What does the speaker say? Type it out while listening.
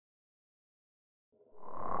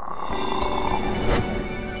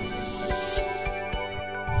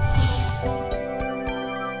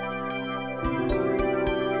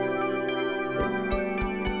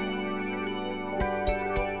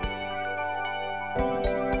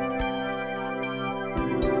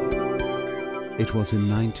It was in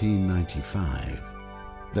 1995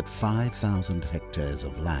 that 5,000 hectares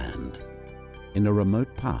of land in a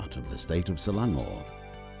remote part of the state of Selangor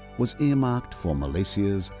was earmarked for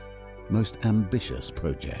Malaysia's most ambitious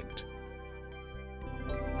project.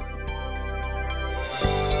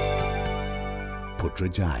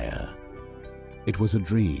 Putrajaya. It was a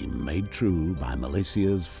dream made true by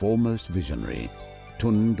Malaysia's foremost visionary,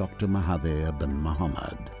 Tun Dr. Mahathir bin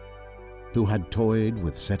Mohamad, who had toyed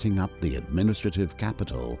with setting up the administrative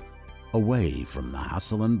capital away from the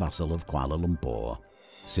hustle and bustle of Kuala Lumpur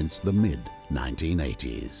since the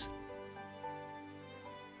mid-1980s.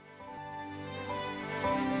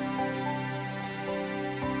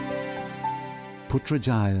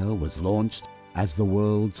 Putrajaya was launched as the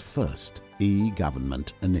world's first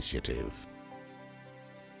e-government initiative.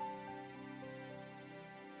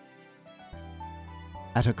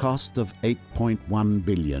 At a cost of $8.1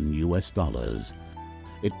 billion,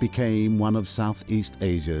 it became one of Southeast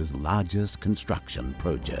Asia's largest construction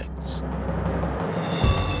projects.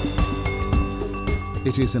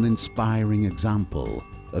 It is an inspiring example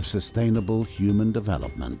of sustainable human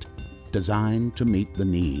development designed to meet the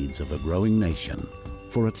needs of a growing nation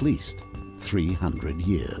for at least 300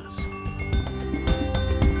 years.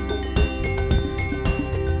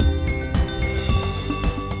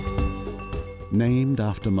 Named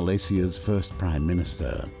after Malaysia's first Prime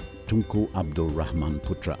Minister, Tunku Abdul Rahman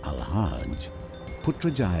Putra Al-Haj,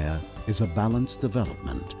 Putrajaya is a balanced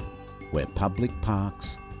development where public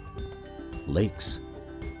parks, lakes,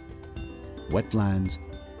 wetlands,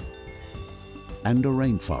 and a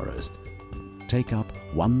rainforest take up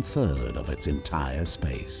 1/3 of its entire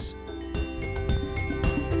space.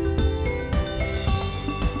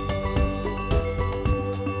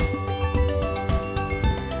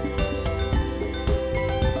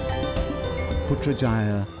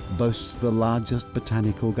 Putrajaya boasts the largest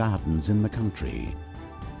botanical gardens in the country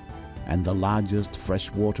and the largest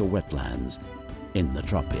freshwater wetlands in the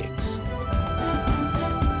tropics.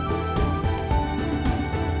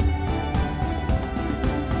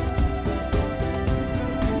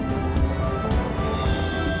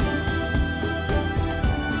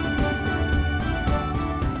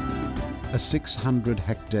 A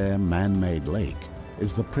 600-hectare man-made lake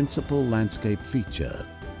is the principal landscape feature,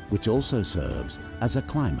 which also serves as a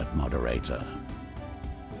climate moderator.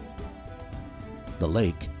 The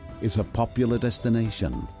lake is a popular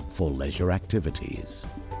destination for leisure activities.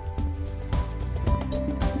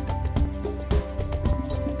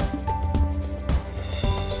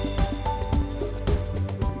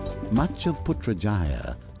 Much of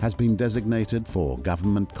Putrajaya has been designated for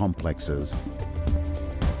government complexes,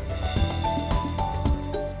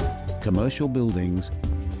 commercial buildings,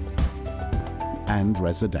 and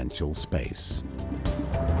residential space.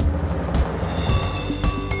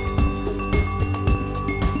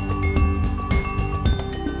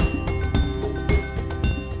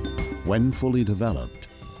 When fully developed,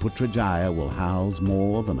 Putrajaya will house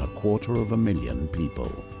more than 250,000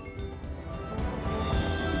 people.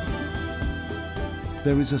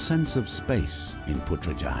 There is a sense of space in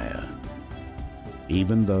Putrajaya.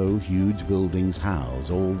 Even though huge buildings house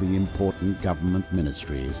all the important government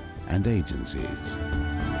ministries and agencies.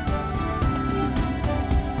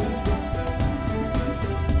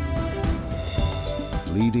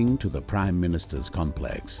 Leading to the Prime Minister's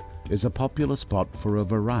complex is a popular spot for a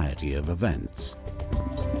variety of events.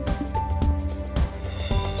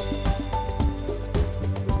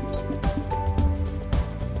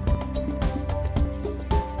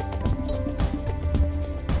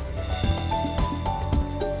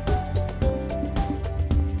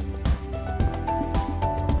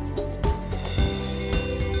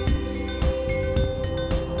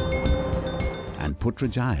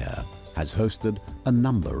 Putrajaya has hosted a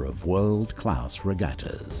number of world-class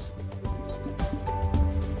regattas.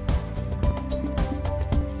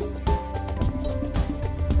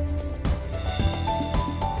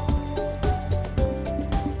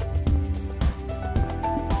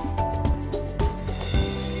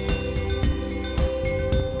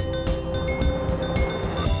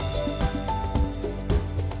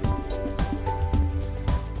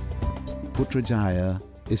 Putrajaya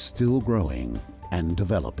is still growing and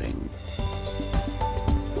developing.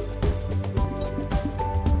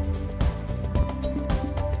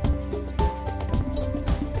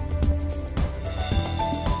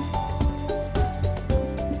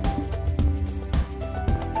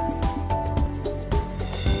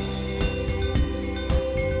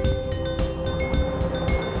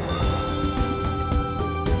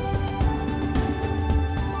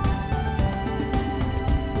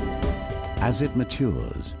 As it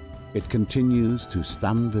matures, it continues to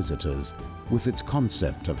stun visitors with its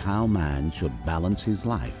concept of how man should balance his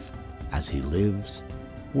life as he lives,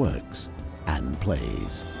 works, and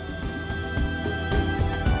plays.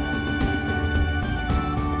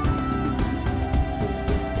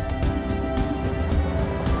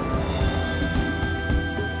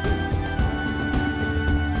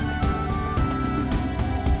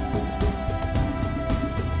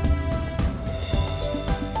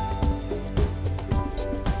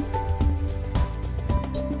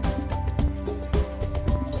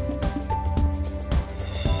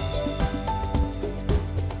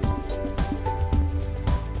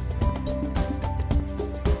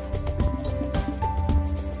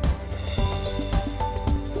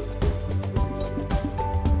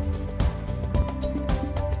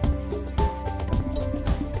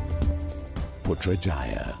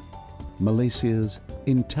 Putrajaya, Malaysia's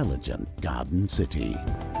intelligent garden city.